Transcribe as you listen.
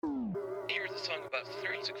song about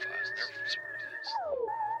forensic files. They're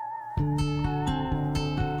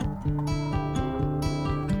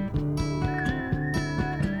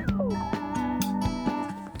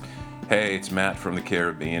Hey, it's Matt from the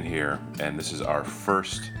Caribbean here, and this is our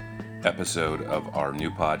first episode of our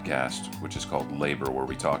new podcast, which is called Labor, where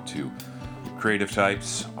we talk to creative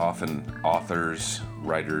types, often authors,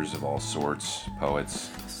 writers of all sorts,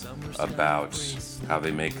 poets, about how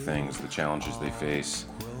they make things, the challenges they face.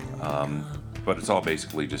 But it's all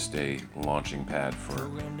basically just a launching pad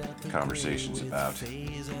for conversations about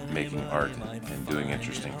making art and doing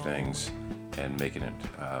interesting things and making it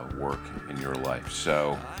work in your life.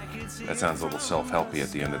 So that sounds a little self-helpy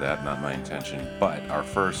at the end of that, not my intention. But our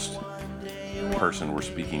first person we're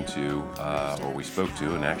speaking to, or we spoke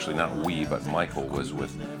to, and actually not we, but Michael, was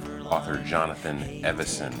with author Jonathan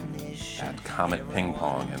Evison at Comet Ping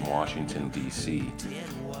Pong in Washington, D.C.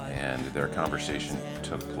 And their conversation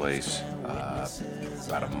took place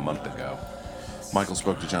about a month ago. Michael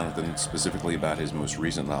spoke to Jonathan specifically about his most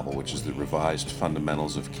recent novel, which is The Revised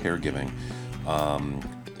Fundamentals of Caregiving.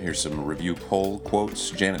 Here's some review poll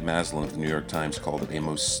quotes. Janet Maslin of the New York Times called it a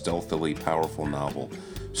most stealthily powerful novel,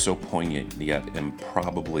 so poignant yet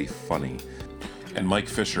improbably funny. And Mike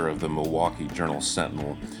Fisher of the Milwaukee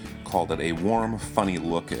Journal-Sentinel called it a warm, funny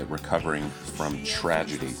look at recovering from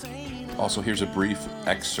tragedy. Also, here's a brief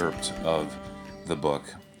excerpt of the book,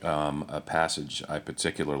 a passage I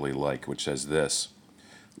particularly like, which says this: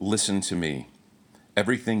 "Listen to me.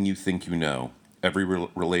 Everything you think you know, every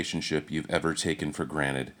relationship you've ever taken for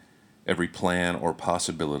granted, every plan or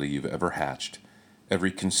possibility you've ever hatched,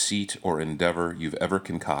 every conceit or endeavor you've ever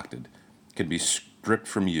concocted, can be stripped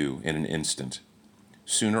from you in an instant.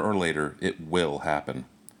 Sooner or later, it will happen.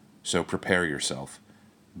 So prepare yourself.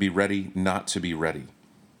 Be ready not to be ready.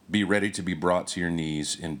 Be ready to be brought to your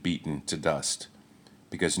knees and beaten to dust.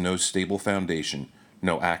 Because no stable foundation,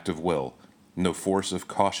 no act of will, no force of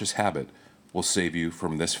cautious habit will save you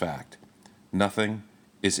from this fact. Nothing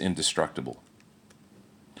is indestructible."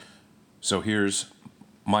 So here's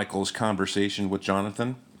Michael's conversation with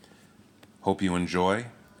Jonathan. Hope you enjoy,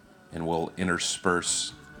 and we'll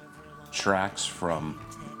intersperse tracks from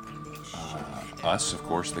us, of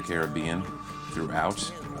course, the Caribbean,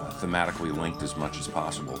 throughout, thematically linked as much as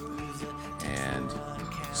possible, and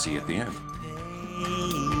see you at the end.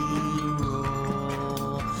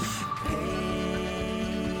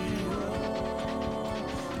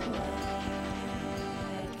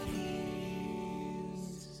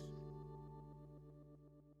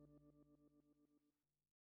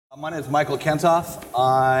 My name is Michael Kentoff.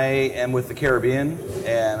 I am with the Caribbean,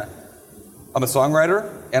 and I'm a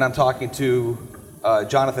songwriter, and I'm talking to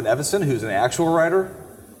Jonathan Evison, who's an actual writer,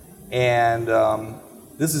 and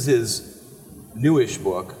this is his newish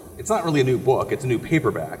book. It's not really a new book, it's a new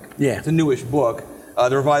paperback. Yeah. It's a newish book,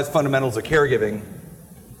 The Revised Fundamentals of Caregiving,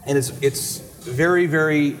 and it's very,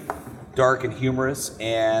 very dark and humorous,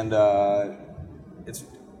 and it's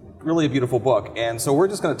really a beautiful book. And so we're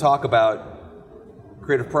just going to talk about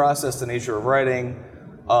creative process, the nature of writing.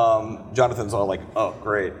 Jonathan's all like, "Oh,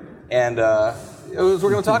 great," and we're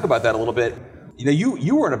going to talk about that a little bit. You know,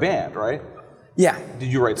 you were in a band, right? Yeah.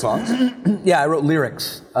 Did you write songs? Yeah, I wrote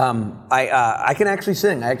lyrics. I can actually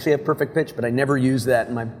sing. I actually have perfect pitch, but I never used that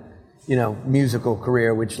in my, musical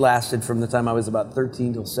career, which lasted from the time I was about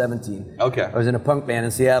 13 till 17. Okay. I was in a punk band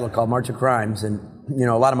in Seattle called March of Crimes, and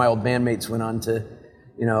a lot of my old bandmates went on to,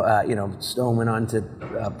 Stone went on to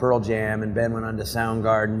Pearl Jam, and Ben went on to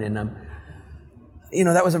Soundgarden, and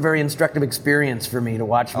that was a very instructive experience for me to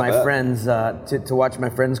watch my friends, to watch my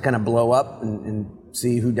friends kind of blow up and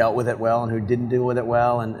see who dealt with it well and who didn't deal with it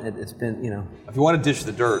well, and it's been, If you want to dish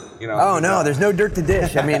the dirt, Oh no, there's no dirt to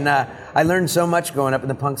dish. I mean, I learned so much growing up in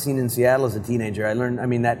the punk scene in Seattle as a teenager.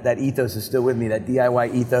 That ethos is still with me, that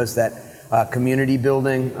DIY ethos, that community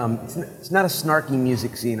building. It's not a snarky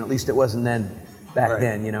music scene, at least it wasn't then. Back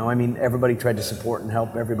then, everybody tried to support and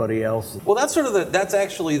help everybody else. Well, that's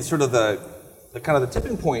actually the kind of the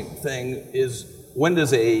tipping point thing is, when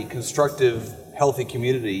does a constructive, healthy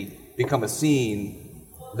community become a scene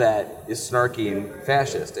that is snarky and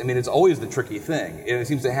fascist? I mean, it's always the tricky thing. And it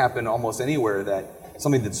seems to happen almost anywhere, that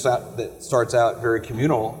something that starts out very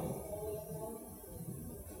communal,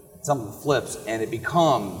 something flips and it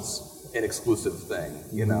becomes an exclusive thing,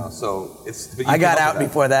 So it's. I got out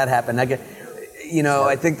before that happened.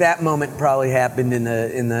 I think that moment probably happened in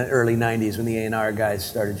the early 90s when the A&R guys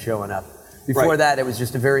started showing up. Before that, it was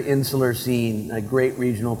just a very insular scene, a great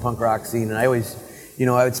regional punk rock scene. And I always,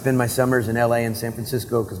 I would spend my summers in LA and San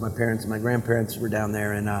Francisco because my parents and my grandparents were down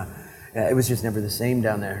there. And It was just never the same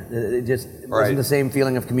down there. It just wasn't Right. the same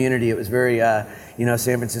feeling of community. It was very,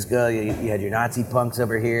 San Francisco, you had your Nazi punks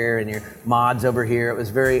over here and your mods over here. It was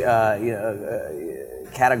very,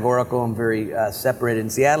 categorical and very separated. In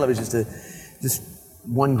Seattle, it was just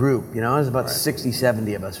one group, It was about 60,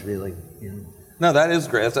 70 of us, really, No, that is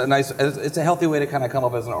great. It's a healthy way to kind of come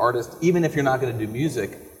up as an artist, even if you're not going to do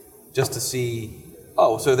music, just to see,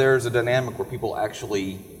 so there's a dynamic where people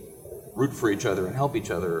actually root for each other and help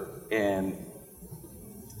each other and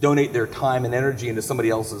donate their time and energy into somebody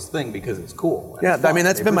else's thing because it's cool. Yeah, it's fun.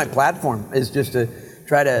 that's been my platform, is just to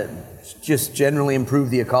try to just generally improve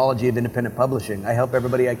the ecology of independent publishing. I help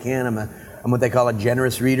everybody I can. I'm what they call a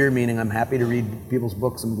generous reader, meaning I'm happy to read people's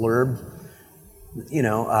books and blurbs.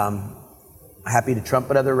 Happy to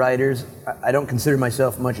trumpet other writers. I don't consider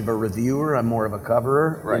myself much of a reviewer. I'm more of a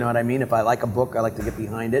coverer. Right. You know what I mean? If I like a book, I like to get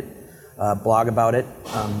behind it, blog about it,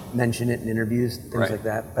 mention it in interviews, things Right. like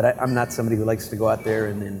that. But I'm not somebody who likes to go out there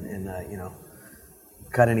and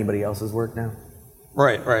cut anybody else's work down.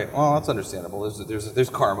 Right. Well, that's understandable. There's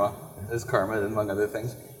karma. There's karma, among other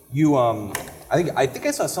things. You, I think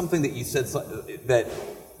I saw something that you said that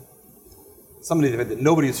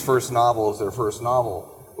nobody's first novel is their first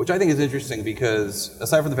novel, which I think is interesting because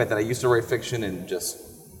aside from the fact that I used to write fiction and just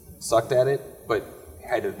sucked at it, but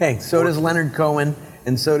had to. Hey, so does Leonard Cohen,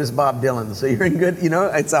 and so does Bob Dylan. So you're in good.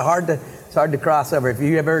 It's hard to cross over. If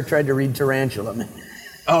you ever tried to read Tarantula, man.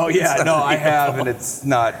 Oh yeah, no, I have, and it's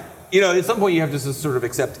not. At some point you have to just sort of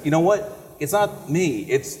accept. You know what? It's not me.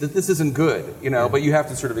 It's that this isn't good. Yeah. But you have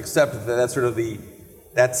to sort of accept that.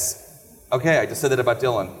 That's okay. I just said that about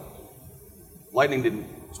Dylan. Lightning didn't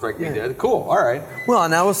strike me dead. Cool. All right. Well,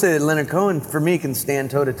 and I will say that Leonard Cohen, for me, can stand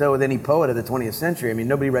toe-to-toe with any poet of the 20th century. I mean,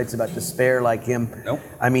 nobody writes about despair like him. Nope.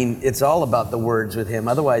 I mean, it's all about the words with him.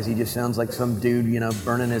 Otherwise, he just sounds like some dude,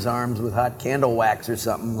 burning his arms with hot candle wax or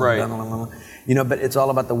something. Right. But it's all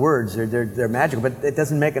about the words. They're magical, but it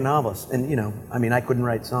doesn't make a novelist. And, I couldn't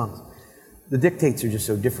write songs. The dictates are just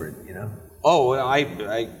so different, Oh,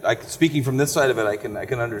 I speaking from this side of it, I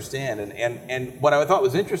can understand. And what I thought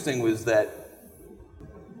was interesting was that,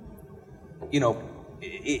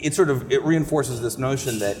 it reinforces this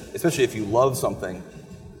notion that, especially if you love something,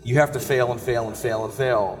 you have to fail and fail and fail and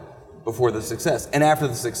fail before the success. And after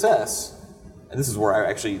the success, and this is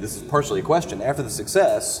where this is partially a question, after the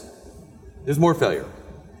success, there's more failure.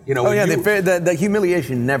 The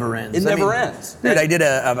humiliation never ends. It never ends. Dude, I did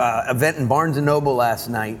a event in Barnes & Noble last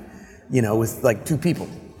night, with like 2 people.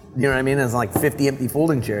 You know what I mean? There's like 50 empty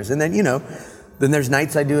folding chairs. And then, then there's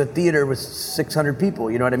nights I do a theater with 600 people.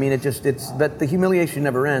 You know what I mean? But the humiliation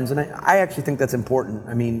never ends. And I actually think that's important.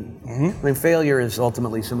 I mean, failure is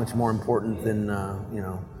ultimately so much more important than,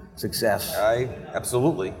 success.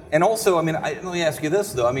 Absolutely. And also, let me ask you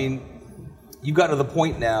this, though. You've got to the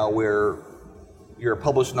point now where you're a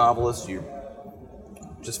published novelist. You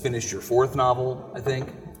just finished your 4th novel, I think.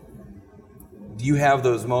 Do you have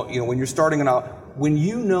those when you're starting a novel, when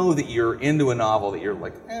you know that you're into a novel that you're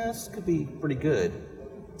like, this could be pretty good,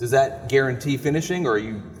 does that guarantee finishing, or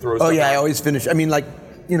you throw stuff out? I always finish.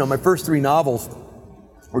 My first 3 novels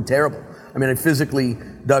were terrible. I physically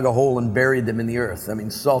dug a hole and buried them in the earth.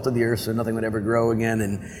 Salted the earth so nothing would ever grow again,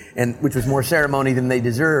 and which was more ceremony than they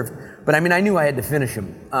deserved. But I knew I had to finish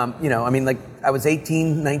them. I was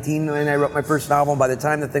 18, 19 when I wrote my first novel. By the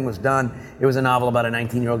time the thing was done, it was a novel about a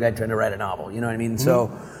 19-year-old guy trying to write a novel. You know what I mean? Mm-hmm.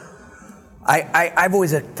 So I've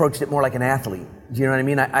always approached it more like an athlete. Do you know what I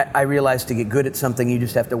mean? I realized to get good at something, you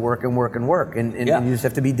just have to work and work and work, and you just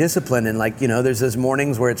have to be disciplined. And there's those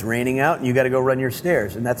mornings where it's raining out and you got to go run your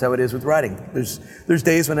stairs, and that's how it is with writing. There's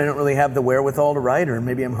days when I don't really have the wherewithal to write, or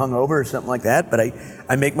maybe I'm hungover or something like that, but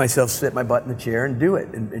I make myself sit my butt in the chair and do it,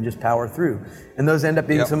 and just power through. And those end up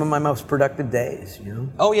being some of my most productive days.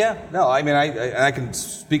 Oh yeah, no, I can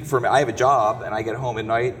speak for me. I have a job, and I get home at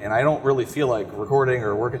night, and I don't really feel like recording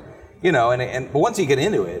or working. But once you get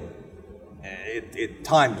into it,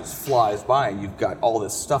 time just flies by, and you've got all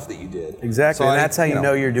this stuff that you did. Exactly, and that's how you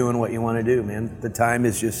know you're doing what you want to do, man. The time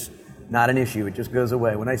is just not an issue. It just goes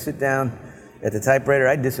away. When I sit down at the typewriter,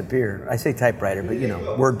 I disappear. I say typewriter, but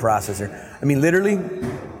word processor. Literally,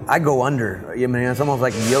 I go under. It's almost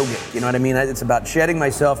like yogic. You know what I mean? It's about shedding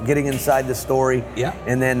myself, getting inside the story,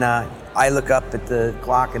 and then I look up at the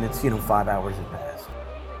clock, and it's 5 hours have passed.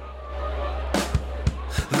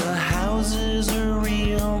 The houses are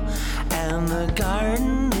real, and the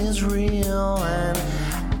garden is real, and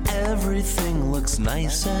everything looks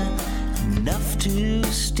nice enough to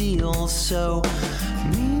steal. So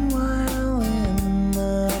meanwhile in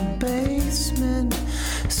the basement,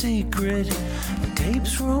 secret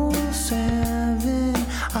tapes roll 7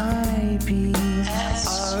 IPA.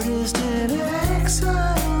 Artist in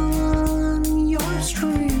exile on your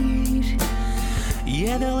street.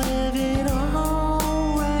 Yeah, they're living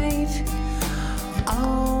alright.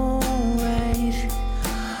 Alright.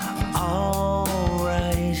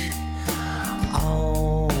 Alright.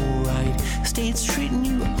 Alright. State's treating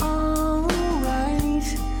you alright.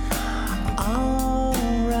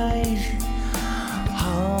 Alright.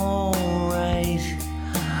 Alright.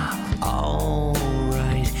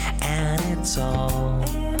 Alright. And it's all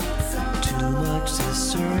too much to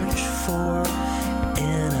search for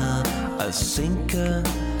in a syncopated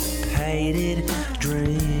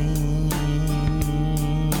dream.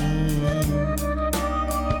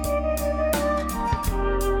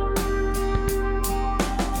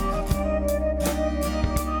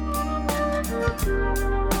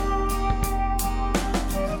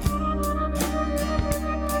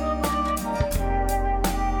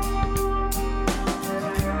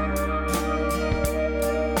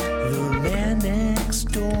 The man next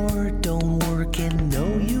door don't work in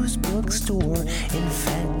no used bookstore. In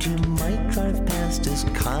fact, you might drive past his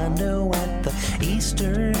condo at the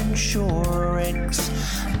Eastern Shore.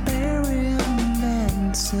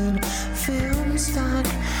 Experiments in film stock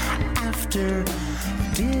after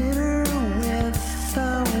dinner with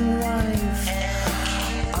the wife.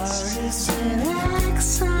 Artists in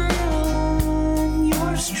exile on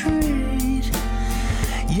your street.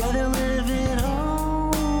 Yeah, they're living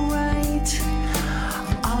alright.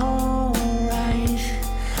 Alright.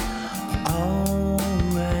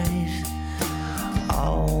 Alright.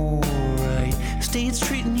 Alright. State's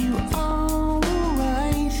treating you alright.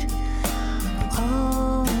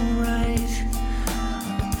 Alright.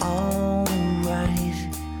 Alright.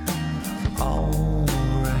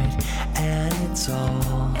 Alright. And it's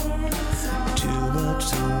all too much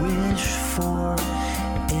to wish for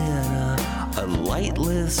in a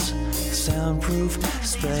lightless, soundproof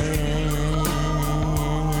space.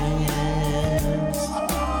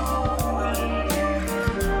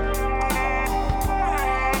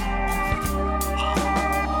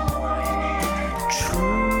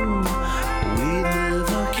 True, we live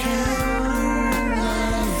a counter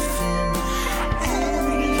life in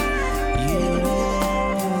every universe.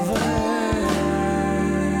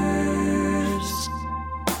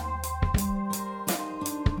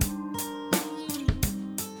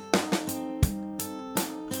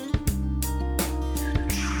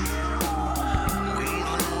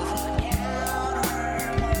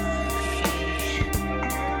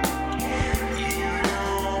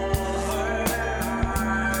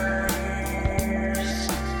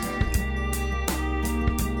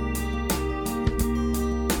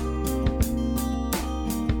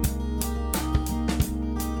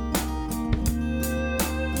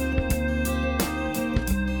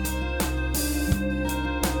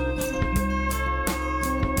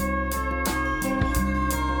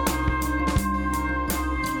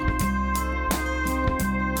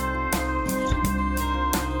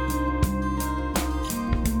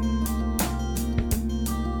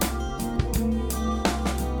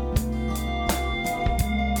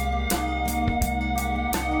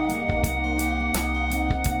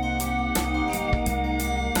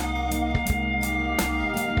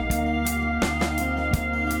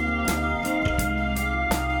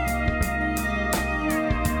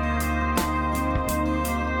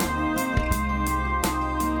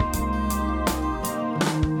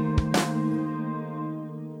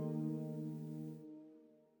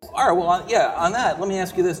 All right, well, on that, let me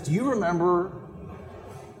ask you this. Do you remember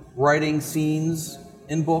writing scenes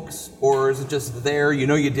in books, or is it just there, you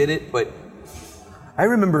know you did it, but... I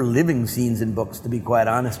remember living scenes in books, to be quite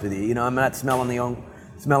honest with you. You know, I'm not smelling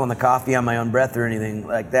the coffee on my own breath or anything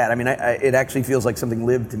like that. I mean, it actually feels like something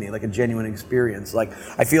lived to me, like a genuine experience. Like,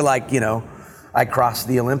 I feel like, you know, I crossed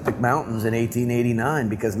the Olympic Mountains in 1889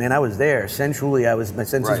 because, man, I was there. Sensually, my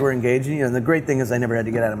senses were engaging. You know, and the great thing is I never had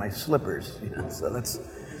to get out of my slippers. You know, so that's...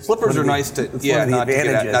 Slippers are nice to, not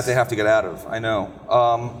to have to get out of. I know.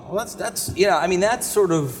 Well, that's I mean, that's sort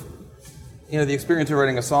of, you know, the experience of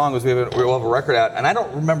writing a song was we'll have a record out, and I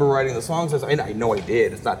don't remember writing the songs. I know I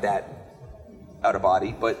did. It's not that out of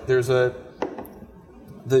body, but there's the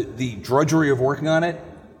drudgery of working on it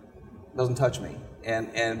doesn't touch me,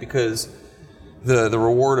 and because the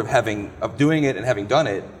reward of doing it and having done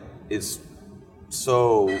it is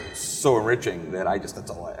so enriching that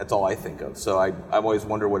that's all I think of. So I always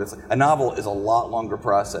wonder what it's like. A novel is a lot longer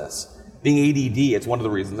process. Being ADD, it's one of the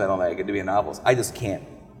reasons I don't get to be a novelist. I just can't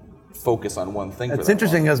focus on one thing. It's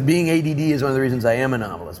interesting because being ADD is one of the reasons I am a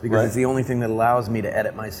novelist, because it's the only thing that allows me to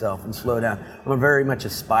edit myself and slow down. I'm very much a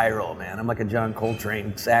spiral, man. I'm like a John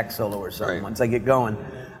Coltrane sax solo or something. Once I get going,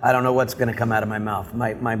 I don't know what's going to come out of my mouth.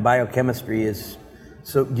 My biochemistry is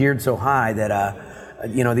so geared so high that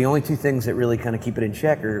the only two things that really kind of keep it in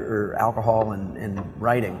check are alcohol and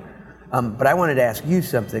writing. But I wanted to ask you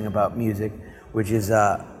something about music, which is,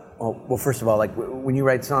 well, first of all, like when you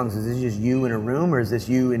write songs, is this just you in a room, or is this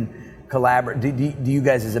you in collaborate? Do you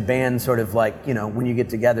guys as a band sort of like, when you get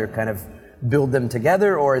together, kind of build them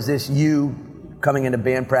together, or is this you coming into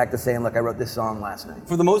band practice saying, look, I wrote this song last night?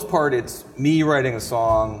 For the most part, it's me writing a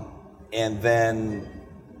song, and then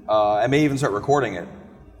I may even start recording it,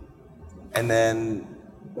 and then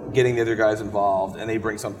getting the other guys involved, and they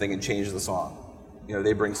bring something and change the song.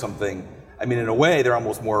 They bring something. I mean, in a way, they're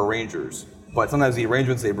almost more arrangers. But sometimes the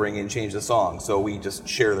arrangements they bring in change the song, so we just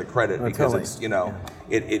share the credit because totally.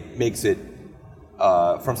 It makes it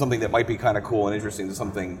from something that might be kind of cool and interesting to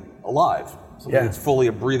something alive, something that's fully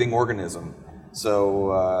a breathing organism.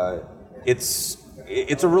 So it's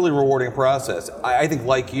a really rewarding process. I think,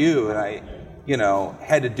 like you, and I,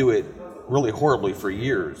 had to do it really horribly for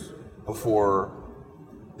years before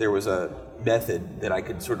there was a method that I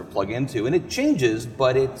could sort of plug into, and it changes,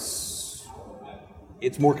 but it's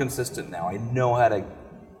more consistent now. I know how to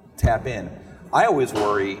tap in. I always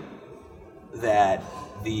worry that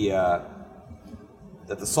the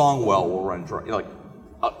song well will run dry. Like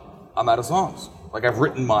I'm out of songs. Like I've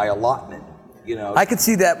written my allotment. I could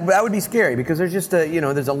see that. That would be scary because there's just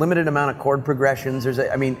there's a limited amount of chord progressions. Do you know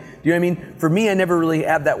what I mean? For me, I never really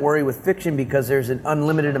have that worry with fiction because there's an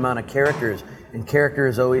unlimited amount of characters, and character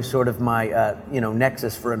is always sort of my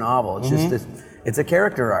nexus for a novel. It's just this. It's a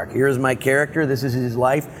character arc. Here's my character, this is his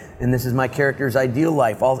life, and this is my character's ideal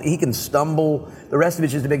life. He can stumble, the rest of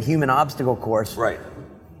it's just a big human obstacle course. Right.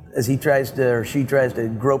 As he tries to, or she tries to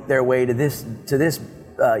grope their way to this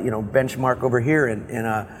benchmark over here.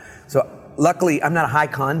 And so luckily, I'm not a high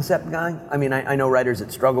concept guy. I mean, I know writers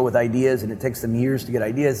that struggle with ideas and it takes them years to get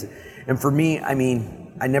ideas. And for me, I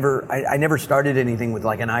mean, I never started anything with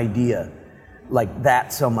like an idea like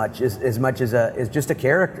that so much as just a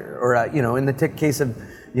character, or in the case of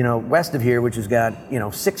west of here, which has got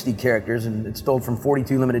 60 characters and it's told from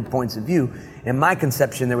 42 limited points of view. In my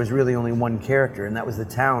conception, there was really only one character, and that was the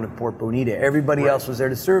town of Port Bonita. Everybody else was there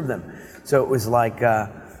to serve them. So it was like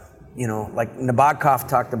like Nabokov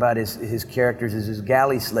talked about his characters as his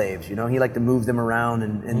galley slaves. He liked to move them around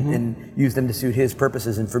and use them to suit his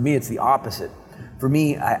purposes. And for me, it's the opposite. For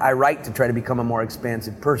me, I write to try to become a more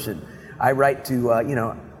expansive person. I write to,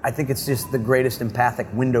 I think it's just the greatest empathic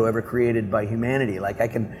window ever created by humanity. Like I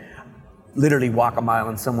can literally walk a mile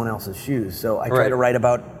in someone else's shoes. So I try to write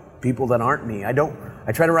about people that aren't me. I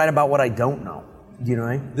try to write about what I don't know. Do you know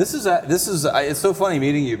what I mean? This is it's so funny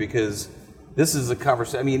meeting you because this is a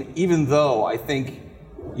conversation. I mean, even though I think,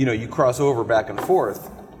 you cross over back and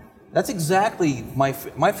forth, that's exactly my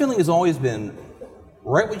feeling has always been,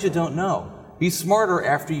 write what you don't know. Be smarter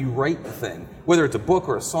after you write the thing, whether it's a book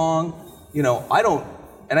or a song. I don't,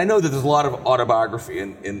 and I know that there's a lot of autobiography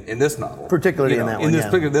in this novel, particularly in that one,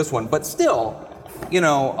 particularly this one. But still,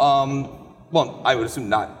 well, I would assume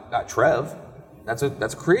not Trev. That's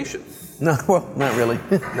a creation. No, well, not really.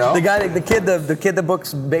 No, the kid the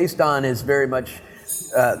book's based on is very much.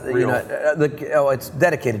 It's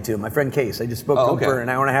dedicated to him. My friend Case. I just spoke to him for an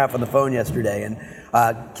hour and a half on the phone yesterday, and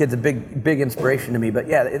kid's a big inspiration to me. But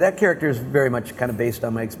yeah, that character is very much kind of based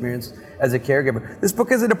on my experience as a caregiver. This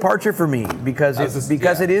book is a departure for me because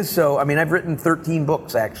it is so. I mean, I've written 13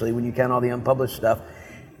 books actually, when you count all the unpublished stuff,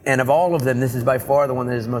 and of all of them, this is by far the one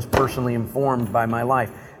that is most personally informed by my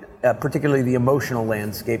life. Particularly the emotional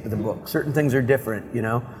landscape of the book. Certain things are different,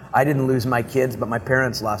 I didn't lose my kids, but my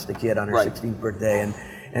parents lost a kid on her 16th birthday,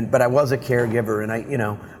 but I was a caregiver,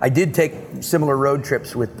 and I did take similar road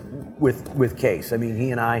trips with Case. I mean,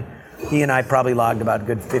 he and I probably logged about a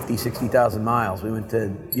good 60,000 miles. We went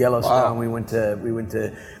to Yellowstone, we went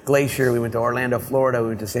to Glacier, we went to Orlando, Florida, we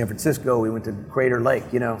went to San Francisco, we went to Crater Lake,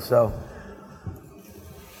 so.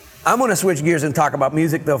 I'm going to switch gears and talk about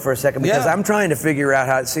music, though, for a second, because I'm trying to figure out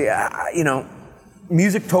how to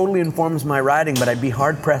music totally informs my writing, but I'd be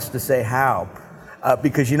hard-pressed to say how.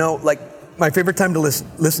 Because, like, my favorite time to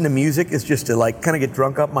listen to music is just to, like, kind of get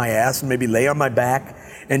drunk up my ass and maybe lay on my back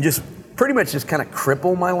and just pretty much just kind of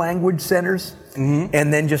cripple my language centers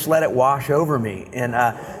and then just let it wash over me. And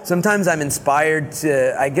sometimes I'm inspired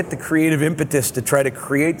I get the creative impetus to try to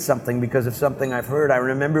create something because of something I've heard. I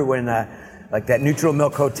remember when... like that Neutral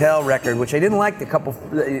Milk Hotel record, which I didn't like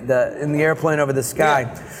in the Airplane Over the Sky.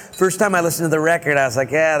 Yeah. First time I listened to the record, I was like,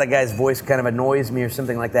 the guy's voice kind of annoys me or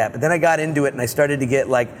something like that. But then I got into it and I started to get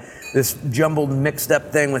like this jumbled, mixed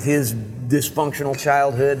up thing with his dysfunctional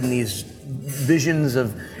childhood and these visions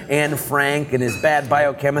of Anne Frank and his bad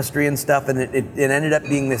biochemistry and stuff, and it ended up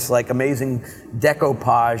being this like amazing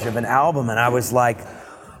decoupage of an album, and I was like,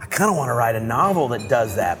 I kind of want to write a novel that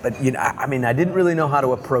does that, but you know, I mean, I didn't really know how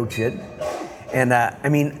to approach it, and I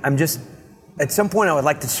mean, I'm just, at some point I would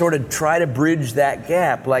like to sort of try to bridge that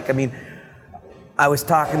gap. Like, I mean, I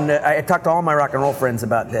talked to all my rock and roll friends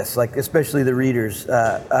about this, like especially the readers,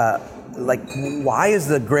 like why is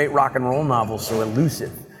the great rock and roll novel so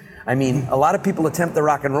elusive? I mean, a lot of people attempt the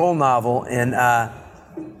rock and roll novel, and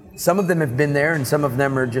some of them have been there and some of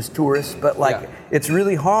them are just tourists, but like it's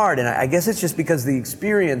really hard, and I guess it's just because the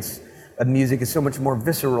experience of music is so much more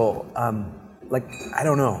visceral. Like, I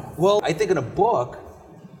don't know. Well, I think in a book,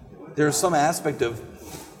 there's some aspect of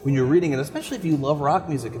when you're reading it, especially if you love rock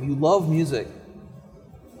music, if you love music,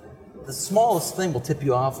 the smallest thing will tip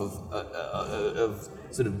you off of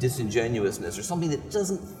sort of disingenuousness or something that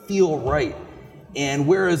doesn't feel right. And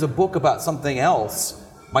whereas a book about something else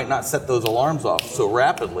might not set those alarms off so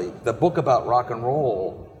rapidly, the book about rock and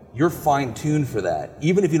roll, you're fine-tuned for that.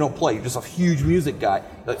 Even if you don't play, you're just a huge music guy.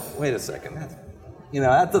 Like, wait a second, I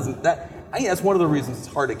think that's one of the reasons it's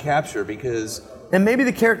hard to capture, because... And maybe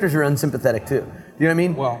the characters are unsympathetic too. You know what I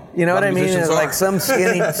mean? Well, you know what I mean? musicians Like are. some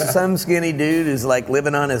skinny dude who's like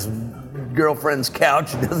living on his girlfriend's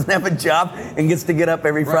couch, doesn't have a job, and gets to get up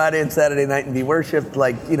every Friday and Saturday night and be worshipped,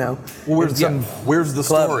 like, you know. Well, where's the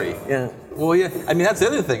club. story? Yeah. Well, yeah. I mean, that's the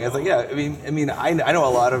other thing. It's like, I know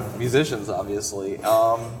a lot of musicians, obviously.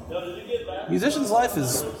 Musician's life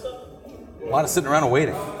is a lot of sitting around and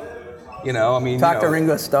waiting. You know, I mean, Talk to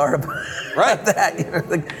Ringo Starr about Right. that. You know,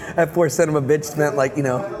 like, that poor son of a bitch spent like, you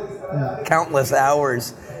know, countless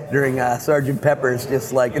hours during Sgt. Pepper's,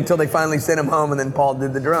 just like until they finally sent him home, and then Paul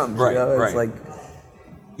did the drums. Right, You know? It's right. like,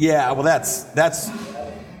 yeah. Well, that's.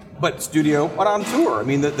 But studio, but on tour. I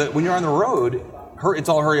mean, when you're on the road, it's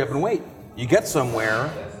all hurry up and wait. You get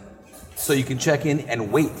somewhere, so you can check in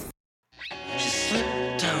and wait. She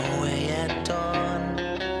slipped away at dawn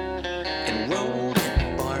and rode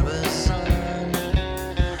in Barbizon.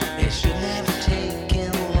 It shouldn't have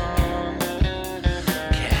taken long.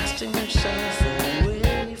 Casting herself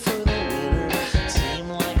away for the winter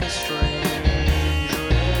seemed like a strange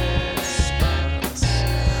response.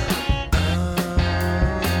 Oh,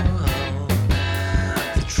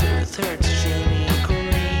 the truth hurts Jamie Green.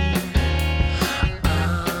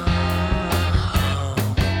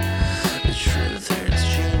 The truth hurts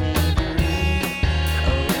Jamie Green.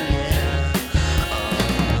 Oh yeah.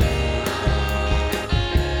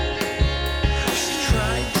 She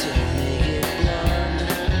tried to make it blonde.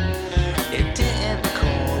 It didn't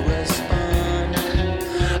correspond.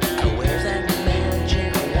 Where's that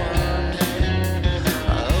magic wand?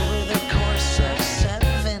 Over the course of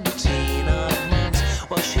 17 odd months,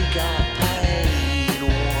 well, she got paid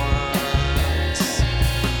once.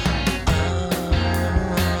 Oh,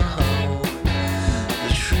 the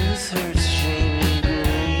truth hurts Jamie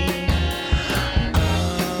Green.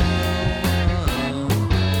 Oh,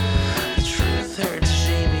 the truth hurts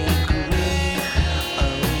Jamie Green.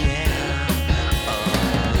 Oh yeah.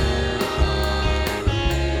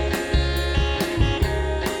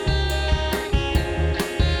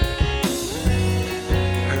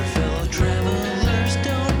 Her fellow travelers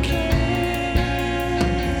don't care.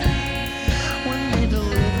 When they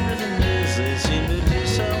deliver the news, they seem to do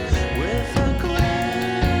so with a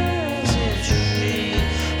glance. If she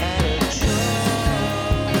had a choice.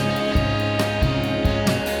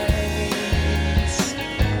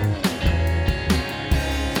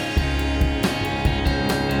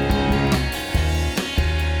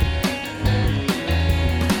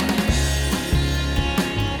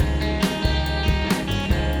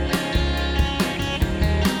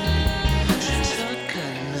 She took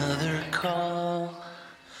another call,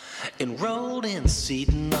 enrolled in seat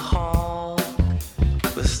in the hall,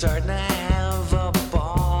 was starting to have a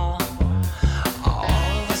ball. All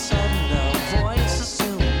of a sudden, a voice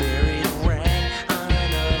assumed buried rang on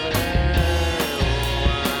another line.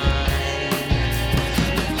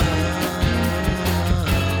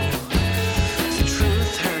 The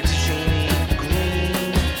truth hurts Jamie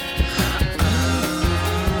Green.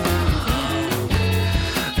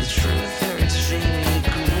 The truth hurts Jamie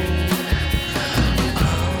Green.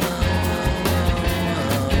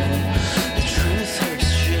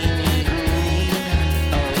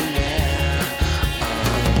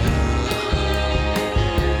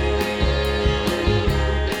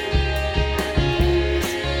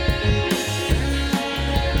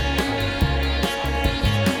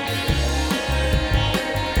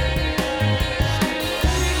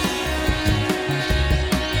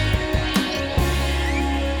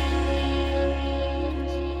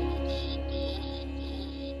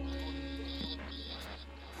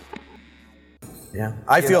 Yeah,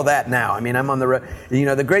 I feel that now. I mean, I'm on the road. You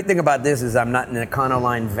know, the great thing about this is I'm not in an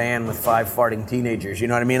Econoline van with 5 farting teenagers. You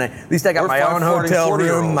know what I mean? At least I got my own hotel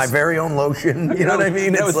room, my very own lotion. You know what I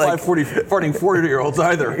mean? It's like 5 farting 40-year-olds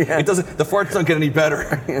either. Yeah. It doesn't. The farts don't get any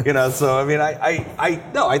better. You know. So I mean,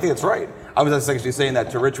 I think it's right. I was actually saying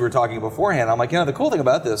that to Rich. We were talking beforehand. I'm like, you know, the cool thing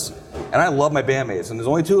about this, and I love my bandmates, and there's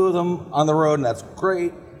only 2 of them on the road, and that's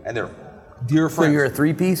great, and they're dear friends. So you're a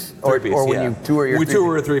 3-piece? Or when you tour, you're we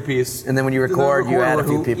tour a 3-piece. And then when you record, you add a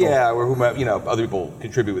few people. Yeah, or who, you know, other people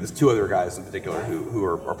contribute with this. 2 other guys in particular who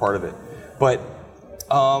are part of it. But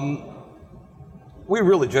we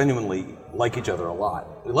really genuinely like each other a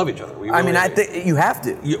lot. We love each other. I think you have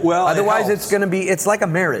to. Otherwise it's going to be, it's like a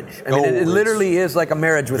marriage. I mean, it literally is like a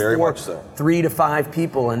marriage with 3 to 5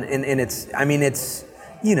 people. And it's, I mean, it's,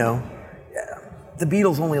 you know, the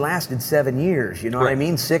Beatles only lasted 7 years, you know what I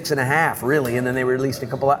mean? 6.5, really, and then they released a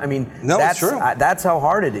couple. That's true. That's how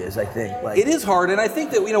hard it is, I think. Like, it is hard, and I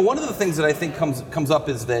think that, you know, one of the things that I think comes up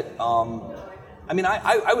is that, I mean,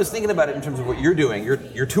 I was thinking about it in terms of what you're doing,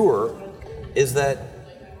 your tour, is that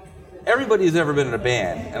everybody who's ever been in a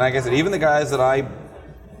band, and like I said, even the guys that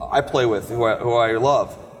I play with, who I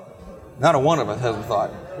love, not a one of us hasn't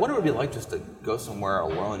thought, what would it be like just to go somewhere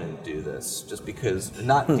alone and do this? Just because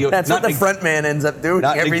that's what the front man ends up doing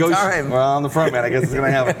every time. Well, I'm the front man. I guess it's going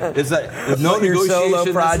to happen. Is that there's no your negotiation?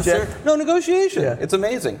 Solo project. No negotiation. Yeah. It's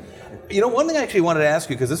amazing. You know, one thing I actually wanted to ask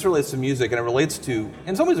you, because this relates to music and it relates to,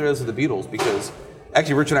 in some ways, it relates to the Beatles, because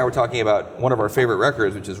actually Rich and I were talking about one of our favorite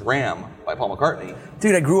records, which is Ram by Paul McCartney.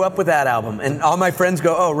 Dude, I grew up with that album, and all my friends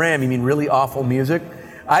go, "Oh, Ram, you mean really awful music?"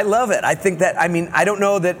 I love it. I think that. I mean, I don't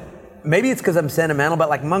know that. Maybe it's because I'm sentimental, but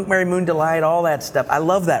like Monk, Mary, Moon, Delight, all that stuff. I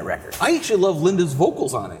love that record. I actually love Linda's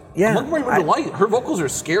vocals on it. Yeah. Monk, Mary, Moon, Delight. Her vocals are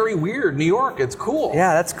scary, weird, New York. It's cool.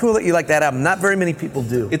 Yeah, that's cool that you like that album. Not very many people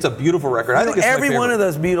do. It's a beautiful record. I think it's every my favorite. one of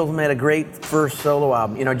those Beatles made a great first solo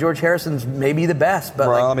album. You know, George Harrison's maybe the best,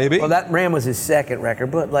 but maybe. Well, that Ram was his second record,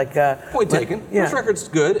 but like point taken. Yeah. First record's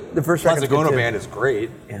good. The first record's Plazagono good too. Band is great.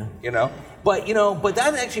 Yeah. You know, but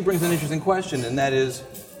that actually brings an interesting question, and that is,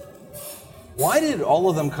 why did all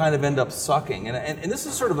of them kind of end up sucking? And this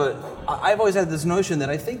is sort of I've always had this notion that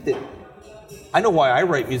I think that I know why I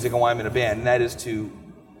write music and why I'm in a band, and that is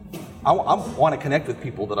I want to connect with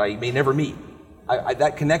people that I may never meet.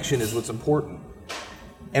 That connection is what's important.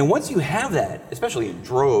 And once you have that, especially in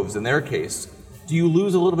droves in their case, do you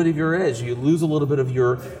lose a little bit of your edge? Do you lose a little bit of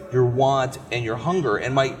your want and your hunger?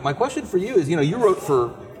 And my question for you is, you know, you wrote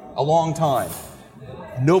for a long time.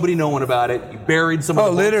 Nobody knowing about it. You buried some of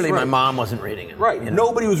the books. Literally, right. my mom wasn't reading it. Right. You know?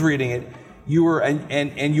 Nobody was reading it. You were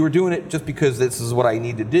and you were doing it just because this is what I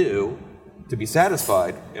need to do to be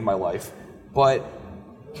satisfied in my life. But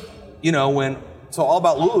you know, so All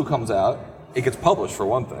About Lulu comes out, it gets published for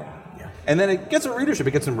one thing. Yeah. And then it gets a readership.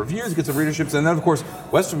 It gets some reviews, it gets some readerships, and then of course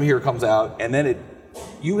West from Here comes out, and then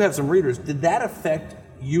you have some readers. Did that affect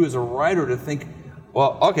you as a writer to think,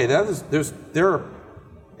 well, okay, there are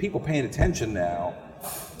people paying attention now?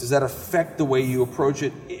 Does that affect the way you approach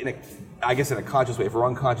it in a conscious way? If we're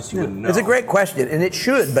unconscious, you wouldn't know. It's a great question, and it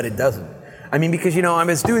should, but it doesn't. I mean, because, you know, I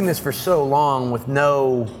was doing this for so long with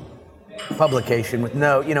no publication, with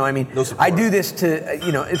no, you know, I mean, no support. I do this to,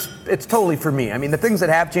 you know, it's totally for me. I mean, the things that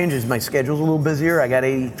have changed is my schedule's a little busier. I got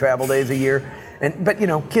 80 travel days a year, but you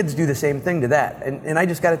know, kids do the same thing to that, and I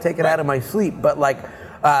just got to take it out of my sleep. But like,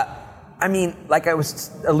 I mean, like I was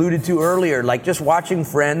alluded to earlier, like just watching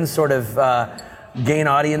friends sort of gain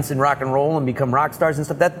audience in rock and roll and become rock stars and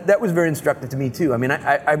stuff, that was very instructive to me too. I mean,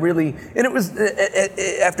 I really, and it was,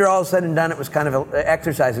 after all is said and done, it was kind of an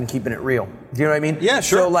exercise in keeping it real. Do you know what I mean? Yeah,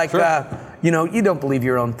 sure. So like, sure. You know, you don't believe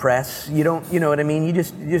your own press. You don't, you know what I mean? You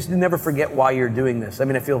just never forget why you're doing this. I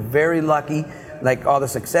mean, I feel very lucky, like all the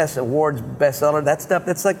success, awards, bestseller, that stuff,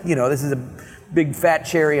 that's like, you know, this is a big fat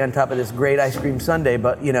cherry on top of this great ice cream sundae,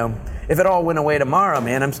 but you know, if it all went away tomorrow,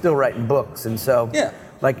 man, I'm still writing books. And so, yeah.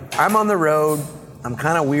 Like, I'm on the road. I'm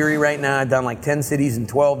kind of weary right now. I've done like 10 cities in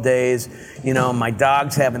 12 days. You know, my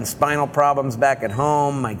dog's having spinal problems back at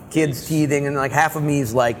home. My kid's teething, and like half of me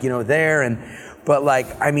is like, you know, there. But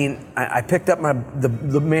like, I mean, I picked up the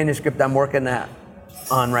manuscript I'm working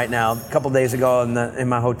on right now a couple days ago in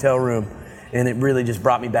my hotel room, and it really just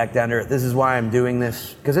brought me back down to earth. This is why I'm doing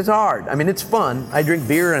this, because it's hard. I mean, it's fun. I drink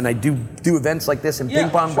beer and I do events like this in ping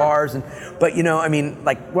pong bars, but you know, I mean,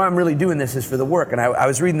 like, why I'm really doing this is for the work. And I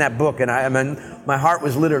was reading that book, and I mean, my heart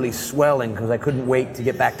was literally swelling because I couldn't wait to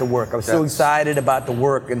get back to work. I was so excited about the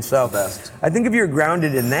work, and so I think if you're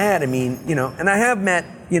grounded in that, I mean, you know, and I have met,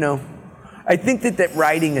 you know, I think that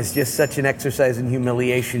writing is just such an exercise in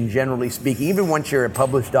humiliation, generally speaking. Even once you're a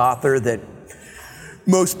published author, that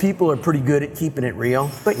most people are pretty good at keeping it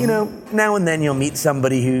real. But you know, now and then you'll meet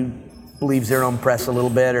somebody who believes their own press a little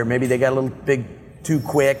bit, or maybe they got a little big too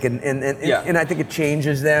quick, and I think it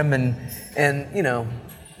changes them, and you know,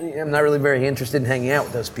 I'm not really very interested in hanging out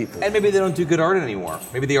with those people. And maybe they don't do good art anymore.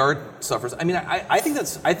 Maybe the art suffers. I mean, I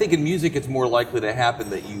think in music it's more likely to happen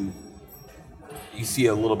that you see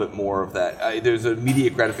a little bit more of that. There's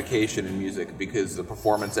immediate gratification in music because the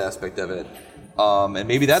performance aspect of it. And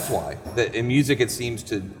maybe that's why. That in music it seems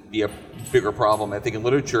to be a bigger problem. I think in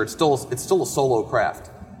literature it's still a solo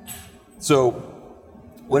craft. So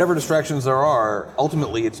whatever distractions there are,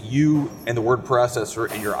 ultimately it's you and the word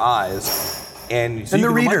processor in your eyes, and so and you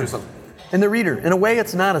the can remind reader. yourself. And the reader. In a way,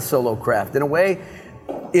 it's not a solo craft. In a way,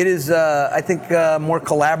 it is, I think, more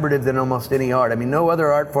collaborative than almost any art. I mean, no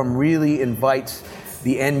other art form really invites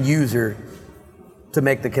the end user to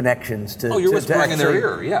make the connections. You're whispering in their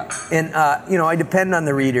ear, yeah. And you know, I depend on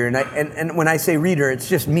the reader, and when I say reader, it's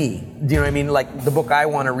just me. Do you know what I mean? Like the book I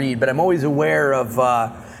want to read, but I'm always aware of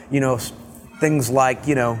you know, things like,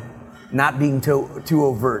 you know, not being too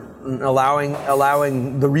overt, and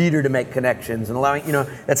allowing the reader to make connections, and allowing, you know,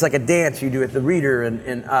 that's like a dance you do with the reader,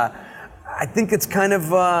 and I think it's kind of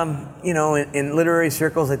you know, in literary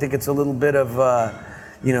circles, I think it's a little bit of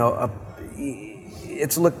you know,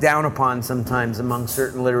 it's looked down upon sometimes among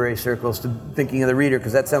certain literary circles to thinking of the reader,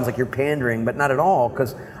 because that sounds like you're pandering, but not at all,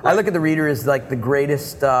 because I look at the reader as like the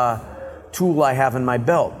greatest tool I have in my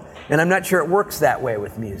belt. And I'm not sure it works that way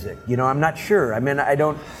with music. You know, I'm not sure. I mean, I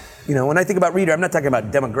don't, you know, when I think about reader, I'm not talking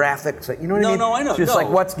about demographics. You know what I mean? No, I know. It's just like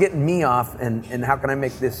what's getting me off, and how can I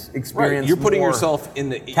make this experience Right. You're putting more yourself in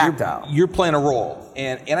the tactile. You're playing a role,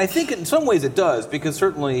 and I think in some ways it does, because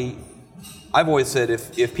certainly I've always said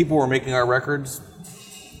if people were making our records,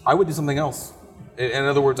 I would do something else. In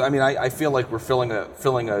other words, I mean, I feel like we're filling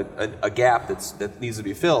a gap that needs to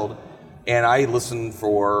be filled, and I listen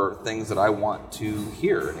for things that I want to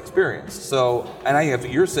hear and experience. So, and I have,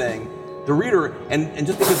 you're saying, the reader, and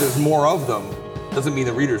just because there's more of them doesn't mean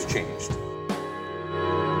the reader's changed. Girl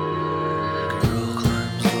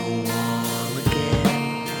climbs the wall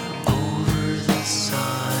again, over the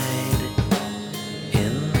side,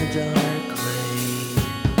 in the dark lane,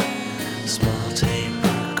 small tape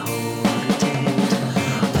recorder taped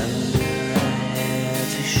under a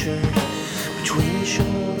heavy shirt, between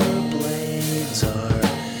shoulder blades are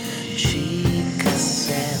cheap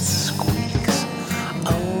cassette squeaks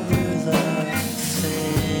over the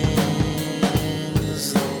things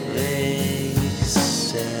they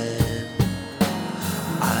said.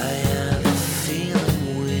 I had a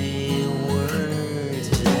feeling we were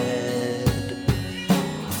dead.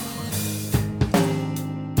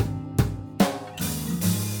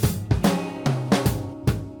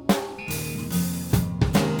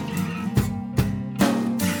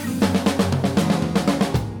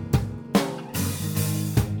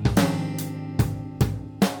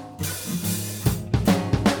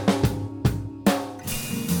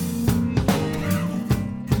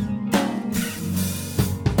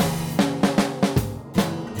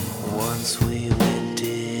 Once we went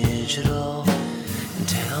digital,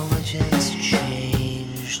 intelligence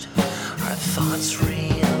changed, our thoughts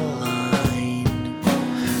realigned.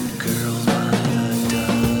 Girls by the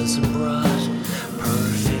dozen brought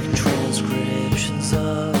perfect transcriptions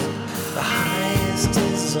of the highest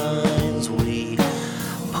designs. We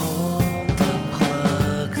pulled the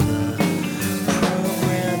plug, the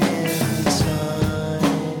program in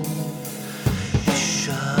time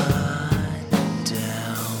shut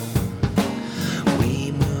down.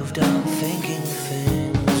 We moved on thinking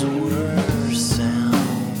things were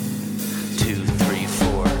sound. 2, 3,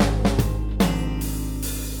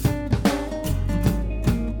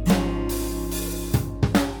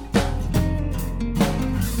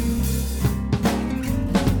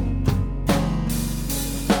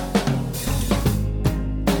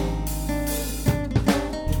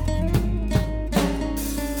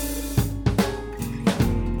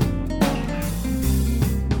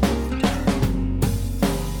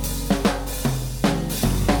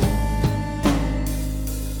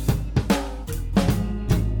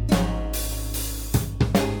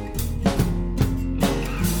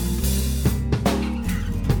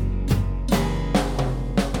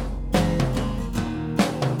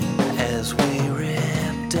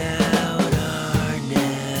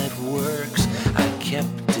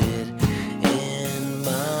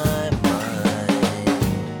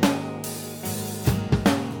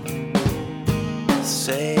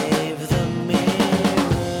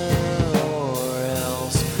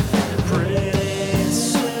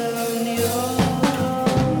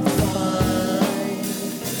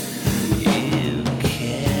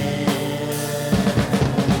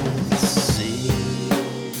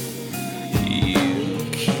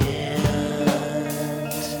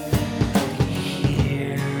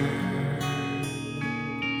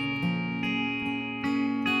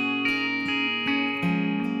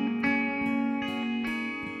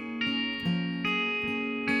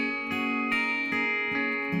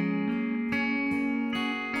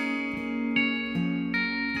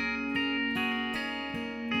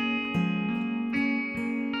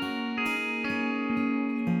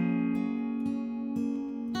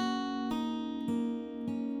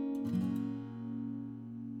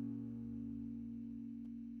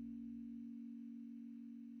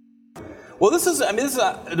 Well, this is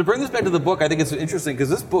to bring this back to the book. I think it's interesting because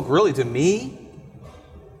this book, really, to me,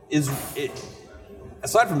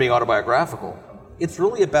 aside from being autobiographical, it's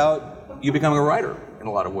really about you becoming a writer in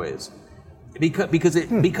a lot of ways, because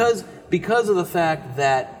of the fact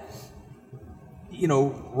that, you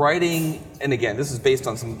know, writing, and again, this is based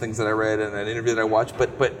on some things that I read and an interview that I watched,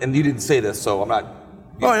 but and you didn't say this, so I'm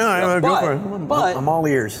not. Go for it. But I'm all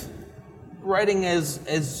ears. Writing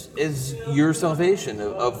as your salvation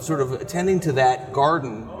of sort of attending to that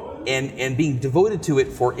garden and being devoted to it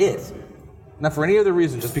for it, not for any other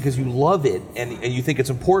reason, just because you love it and you think it's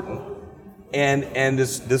important. And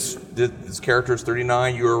this character is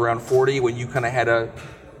 39. You were around 40 when you kind of had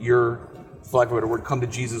your, for lack of a better word, come to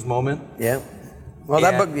Jesus moment. Yeah. Well,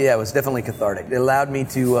 that book, was definitely cathartic. It allowed me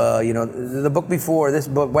to, the book before, this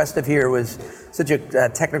book, West of Here, was such a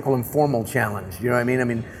technical and formal challenge. You know what I mean? I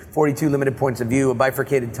mean, 42 limited points of view, a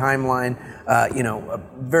bifurcated timeline, a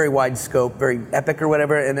very wide scope, very epic or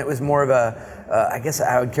whatever, and it was more of I guess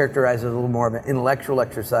I would characterize it as a little more of an intellectual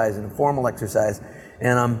exercise and a formal exercise.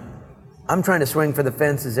 And I'm trying to swing for the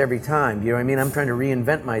fences every time. You know what I mean? I'm trying to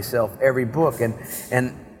reinvent myself every book,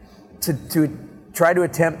 and to try to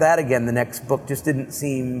attempt that again, the next book just didn't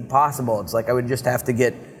seem possible. It's like I would just have to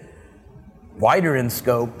get wider in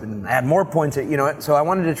scope and add more points. So I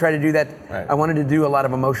wanted to try to do that. Right. I wanted to do a lot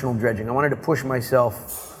of emotional dredging. I wanted to push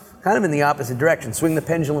myself kind of in the opposite direction, swing the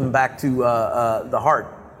pendulum back to the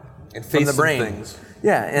heart and face from the brain. Things.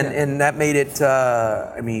 Yeah, and that made it.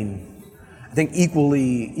 I think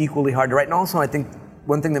equally hard to write. And also, I think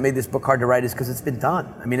one thing that made this book hard to write is because it's been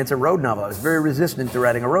done. I mean, it's a road novel. I was very resistant to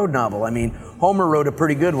writing a road novel. I mean, Homer wrote a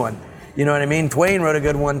pretty good one. You know what I mean? Twain wrote a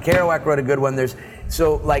good one. Kerouac wrote a good one. If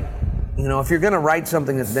you're going to write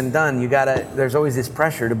something that's been done, there's always this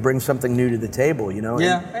pressure to bring something new to the table, you know?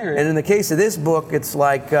 Yeah, I hear you. And in the case of this book, it's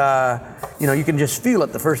like, you can just feel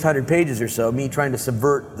it the first 100 pages or so, me trying to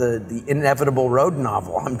subvert the inevitable road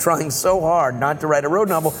novel. I'm trying so hard not to write a road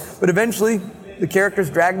novel, but eventually the characters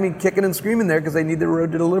drag me kicking and screaming there because they need the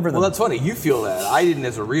road to deliver them. Well, that's funny. You feel that. I didn't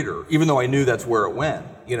as a reader, even though I knew that's where it went.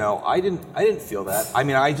 You know, I didn't feel that. I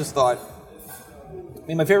mean, I just thought,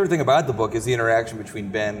 my favorite thing about the book is the interaction between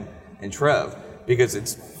Ben and Trev, because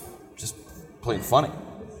it's just plain funny.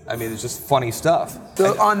 I mean, it's just funny stuff.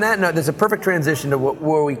 So on that note, there's a perfect transition to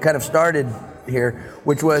where we kind of started here,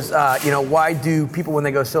 which was, why do people when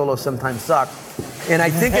they go solo sometimes suck? And I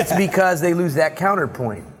think it's because they lose that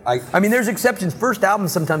counterpoint. I mean, there's exceptions. First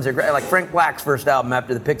albums sometimes are great. Like Frank Black's first album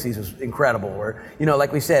after the Pixies was incredible. Or,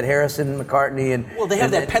 like we said, Harrison, McCartney, and... Well, they have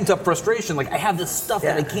that pent-up frustration. Like, I have this stuff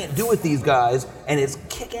that I can't do with these guys, and it's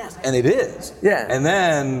kick-ass. And it is. Yeah. And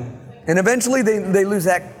then... And eventually they lose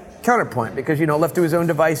that counterpoint because, left to his own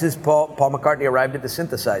devices, Paul McCartney arrived at the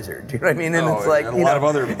synthesizer. Do you know what I mean? And it's like, and a lot of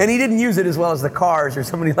other... And he didn't use it as well as the Cars or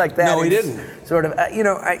somebody like that. No, he didn't. Sort of, I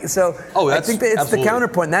think that it's the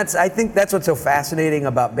counterpoint. I think that's what's so fascinating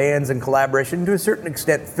about bands and collaboration, to a certain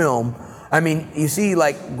extent, film. I mean, you see,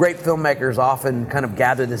 like, great filmmakers often kind of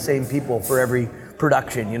gather the same people for every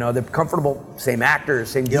production. They're comfortable, same actors,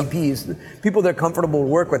 same DPs, people they're comfortable to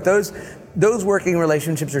work with. Those working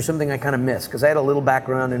relationships are something I kind of miss because I had a little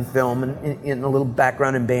background in film and a little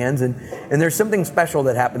background in bands, and there's something special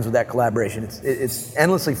that happens with that collaboration. It's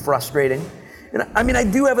endlessly frustrating. And I mean, I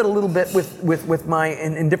do have it a little bit with my,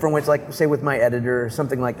 in different ways, like say with my editor or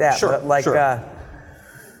something like that. Sure, but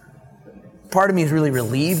part of me is really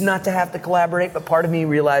relieved not to have to collaborate, but part of me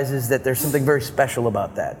realizes that there's something very special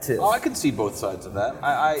about that too. Oh, I can see both sides of that.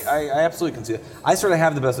 I absolutely can see it. I sort of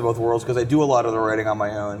have the best of both worlds because I do a lot of the writing on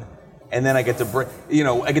my own, and then I get to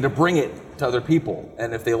bring it to other people,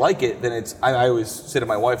 and if they like it, then it's. I always say to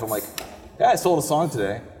my wife, I'm like, yeah, I sold a song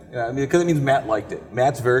today. Because it means Matt liked it.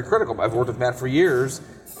 Matt's very critical. I've worked with Matt for years,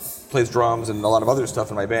 plays drums and a lot of other stuff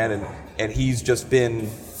in my band, and he's just been.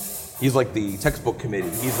 He's like the textbook committee.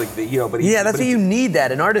 He's like the, but that's what you need.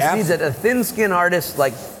 That an artist needs that. A thin-skinned artist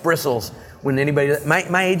like bristles when anybody.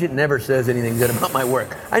 My agent never says anything good about my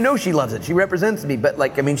work. I know she loves it. She represents me, but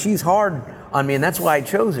she's hard on me, and that's why I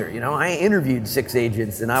chose her. I interviewed 6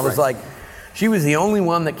 agents, and I was like, she was the only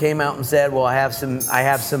one that came out and said, well, I have some.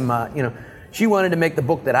 She wanted to make the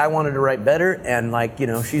book that I wanted to write better, and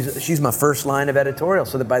she's my first line of editorial,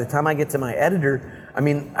 so that by the time I get to my editor,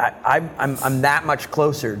 I'm that much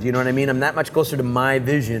closer. Do you know what I mean? I'm that much closer to my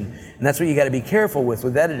vision, and that's what you got to be careful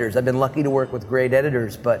with editors. I've been lucky to work with great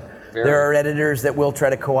editors, but there are editors that will try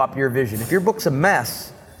to co-opt your vision. If your book's a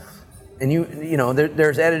mess, and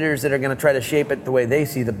there's editors that are going to try to shape it the way they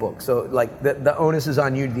see the book. So the onus is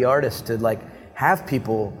on you, the artist, to have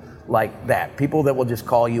people like that, people that will just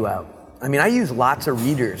call you out. I mean, I use lots of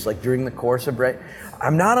readers, during the course of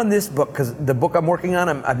I'm not on this book because the book I'm working on,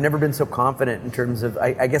 I've never been so confident in terms of,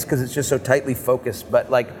 I guess because it's just so tightly focused, but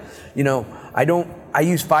like, you know, I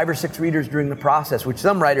use 5 or 6 readers during the process, which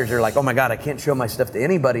some writers are like, oh my God, I can't show my stuff to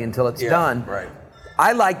anybody until it's done. Right.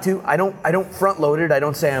 I like to, I don't front load it. I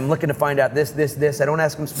don't say I'm looking to find out this. I don't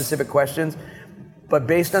ask them specific questions, but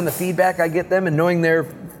based on the feedback I get them and knowing their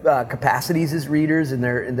capacities as readers and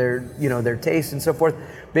their you know, their tastes and so forth,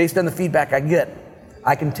 based on the feedback I get,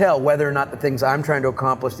 I can tell whether or not the things I'm trying to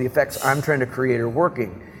accomplish, the effects I'm trying to create are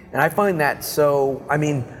working. And I find that so, I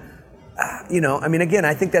mean, you know, I mean, again,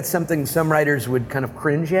 I think that's something some writers would kind of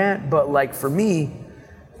cringe at, but like for me,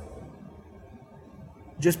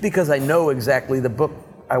 just because I know exactly the book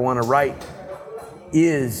I want to write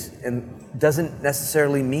is, and doesn't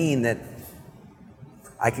necessarily mean that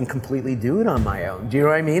I can completely do it on my own. Do you know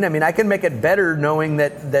what I mean? I mean, I can make it better knowing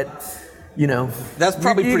that you know, that's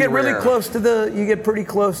probably you pretty get really rare. close to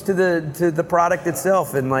the product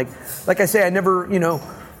itself, and like I say, I never, you know,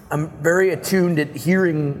 I'm very attuned at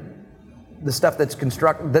hearing the stuff that's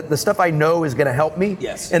the stuff I know is going to help me.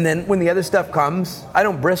 Yes. And then when the other stuff comes, I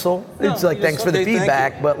don't bristle. No, it's like, you thanks just for the say thank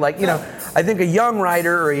feedback, you. but like, you Yeah. know, I think a young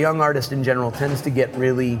writer or a young artist in general tends to get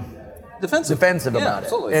really defensive Yeah, about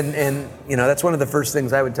absolutely. it. And you know, that's one of the first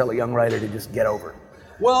things I would tell a young writer to just get over.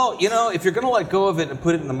 Well, you know, if you're going to let go of it and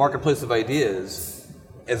put it in the marketplace of ideas,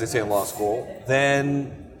 as they say in law school,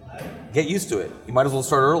 then get used to it. You might as well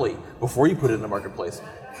start early before you put it in the marketplace.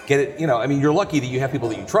 Get it, you know, I mean, you're lucky that you have people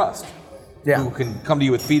that you trust who can come to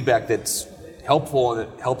you with feedback that's helpful and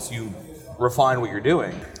it helps you refine what you're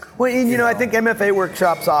doing. Well, and you know, I think MFA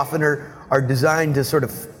workshops often are designed to sort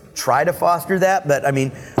of try to foster that, but I mean,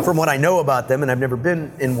 from what I know about them, and I've never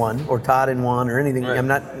been in one or taught in one or anything, Right. I'm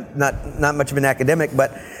not much of an academic,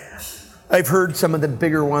 but I've heard some of the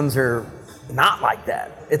bigger ones are not like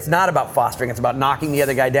that. It's not about fostering, it's about knocking the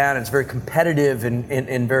other guy down, and it's very competitive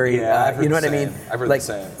and very, I've heard you know the what I same. mean? I've heard like, the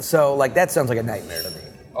same. So like that sounds like a nightmare to me.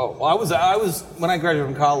 Oh, well, I was when I graduated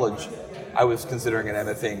from college, I was considering an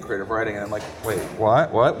MFA in creative writing, and I'm like, wait,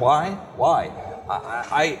 what, why?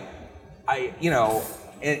 I you know,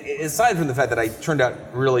 aside from the fact that I turned out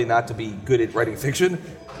really not to be good at writing fiction,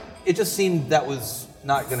 it just seemed that was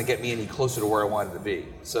not going to get me any closer to where I wanted to be.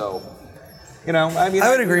 So, you know, I mean,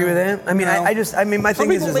 I would agree with that. I mean, you know, I mean, my some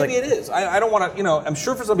thing is people like, maybe it is. I don't want to, you know, I'm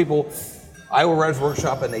sure for some people, Iowa Writers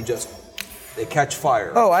Workshop and they catch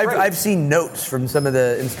fire. oh, Great. I've seen notes from some of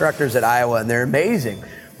the instructors at Iowa, and they're amazing.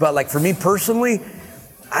 But like for me personally,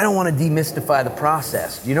 I don't want to demystify the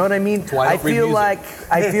process. Do you know what I mean? why I don't read feel music.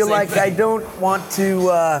 like I feel Same like thing. I don't want to.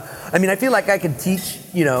 I mean, I feel like I could teach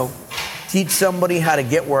somebody how to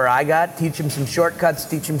get where I got, teach them some shortcuts,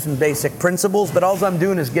 teach them some basic principles. But all I'm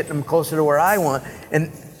doing is getting them closer to where I want and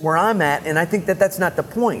where I'm at. And I think that that's not the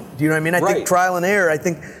point. Do you know what I mean? I Right. think trial and error. I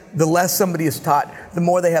think the less somebody is taught, the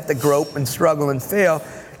more they have to grope and struggle and fail,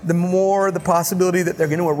 the more the possibility that they're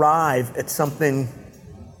going to arrive at something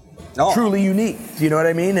No. truly unique. Do you know what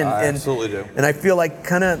I mean? I absolutely do. And I feel like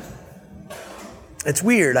it's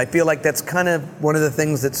weird. I feel like that's kind of one of the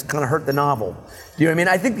things that's kind of hurt the novel. Do you know what I mean?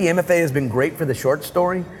 I think the MFA has been great for the short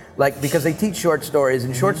story, like because they teach short stories,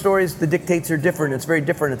 and short stories, the dictates are different. It's very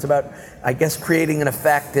different. It's about, I guess, creating an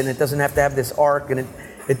effect, and it doesn't have to have this arc, and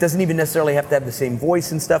it doesn't even necessarily have to have the same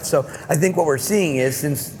voice and stuff. So I think what we're seeing is,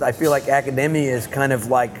 since I feel like academia is kind of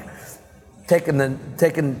like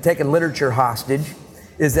taking literature hostage,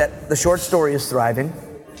 is that the short story is thriving,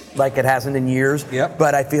 like it hasn't in years. Yep.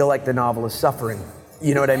 But I feel like the novel is suffering.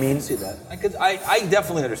 You know what I mean? see that. I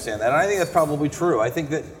definitely understand that, and I think that's probably true. I think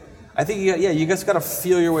you just got to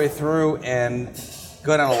feel your way through and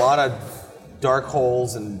go down a lot of dark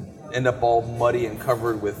holes and end up all muddy and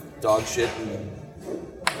covered with dog shit and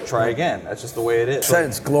try again. That's just the way it is. So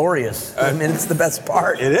it's glorious. I mean, it's the best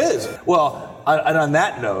part. It is. Well, and on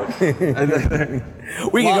that note,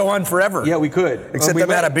 We could go on forever. yeah, we could. Except we I'm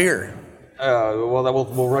out might. of beer. Well,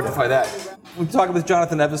 we'll rectify that. We're talking with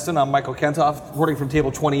Jonathan Evanston. I'm Michael Kentoff, reporting from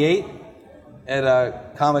Table 28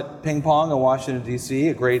 at Comet Ping Pong in Washington, D.C.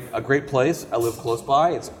 A great place. I live close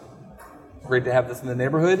by. It's great to have this in the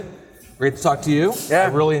neighborhood. Great to talk to you. Yeah. I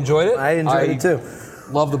really enjoyed it. I enjoyed it too.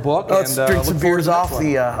 Love the book. Let's and, drink look some forward beers to the off next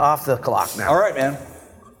one. off the clock now. All right, man.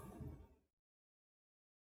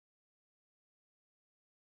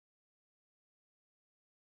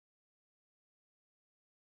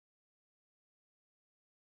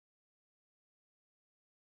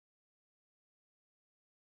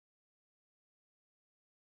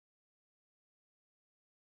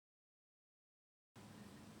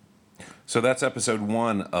 So that's episode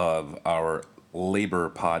 1 of our labor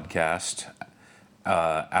podcast.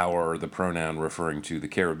 The pronoun referring to the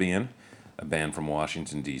Caribbean, a band from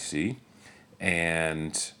Washington, D.C.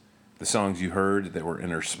 And the songs you heard that were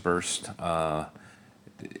interspersed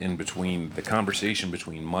in between the conversation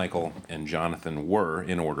between Michael and Jonathan were,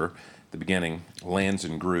 in order, the beginning, Lands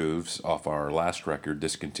and Grooves off our last record,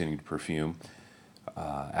 Discontinued Perfume.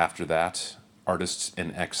 After that, Artists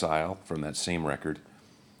in Exile from that same record.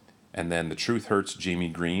 And then The Truth Hurts, Jamie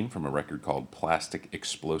Green from a record called Plastic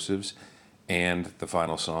Explosives. And the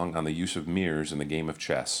final song, On the Use of Mirrors in the Game of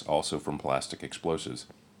Chess, also from Plastic Explosives.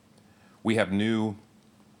 We have new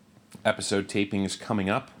episode tapings coming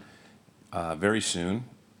up very soon,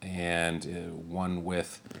 and one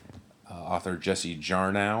with author Jesse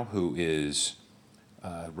Jarnow, who's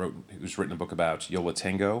written a book about Yo La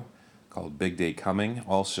Tengo called Big Day Coming.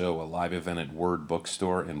 Also a live event at Word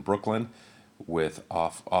Bookstore in Brooklyn with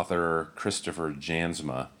author Christopher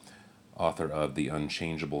Jansma, author of The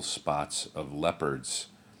Unchangeable Spots of Leopards.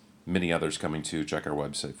 Many others coming too. Check our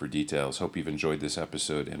website for details. Hope you've enjoyed this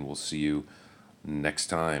episode, and we'll see you next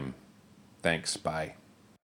time. Thanks. Bye.